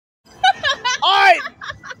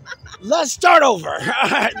Let's start over. All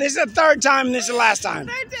right, this is the third time and this is the last time.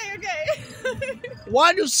 Third day, okay.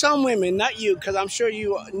 Why do some women, not you, because I'm sure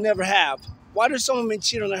you never have, why do some women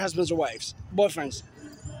cheat on their husbands or wives? Boyfriends.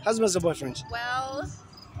 Husbands or boyfriends? Well,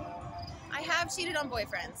 I have cheated on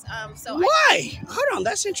boyfriends. Why? Hold on,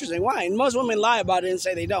 that's interesting. Why? And most women lie about it and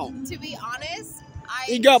say they don't. To be honest,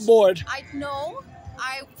 He got bored. I know.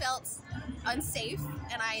 I felt unsafe,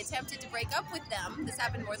 and I attempted to break up with them. This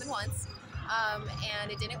happened more than once,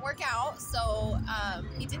 and it didn't work out. So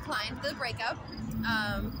he declined the breakup.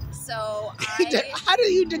 How do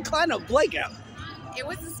you decline a breakup? It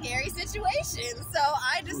was a scary situation, so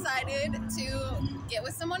I decided to get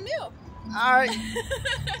with someone new. All right.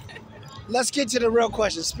 Let's get to the real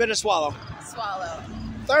question. Spit or swallow? Swallow.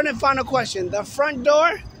 Third and final question. The front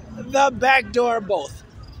door, the back door, both?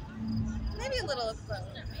 Maybe a little of both.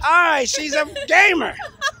 All right, she's a gamer.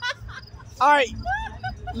 All right,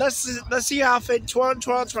 let's see your outfit. Twirl,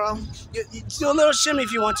 twirl, twirl. You do a little shimmy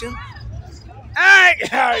if you want to. All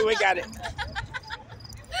right, we got it.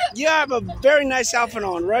 You have a very nice outfit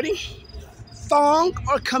on. Ready? Thong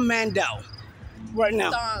or commando? Right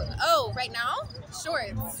now. Thong. Oh, right now?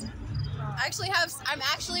 Shorts. I'm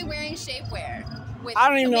actually wearing shapewear with I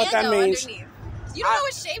don't even know what that means. Underneath. You don't know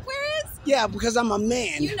what shapewear is? Yeah, because I'm a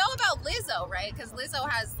man. You know about Lizzo, right? Because Lizzo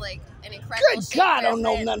has like an incredible Good God, I don't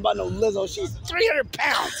know brand. nothing about no Lizzo. She's 300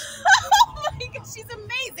 pounds. Oh my God, she's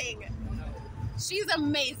amazing. She's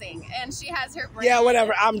amazing, and she has her brand. Yeah,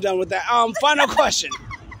 whatever. I'm done with that. Final question.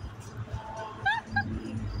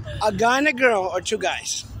 A guy and a girl or two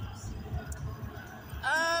guys?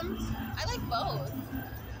 I like both.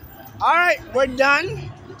 All right, we're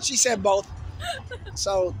done. She said both.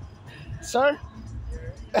 So, sir?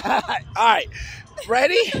 All right,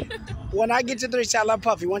 ready? When I get to three, say I love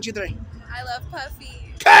Puffy. 1, 2, 3. I love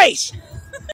Puffy. Case!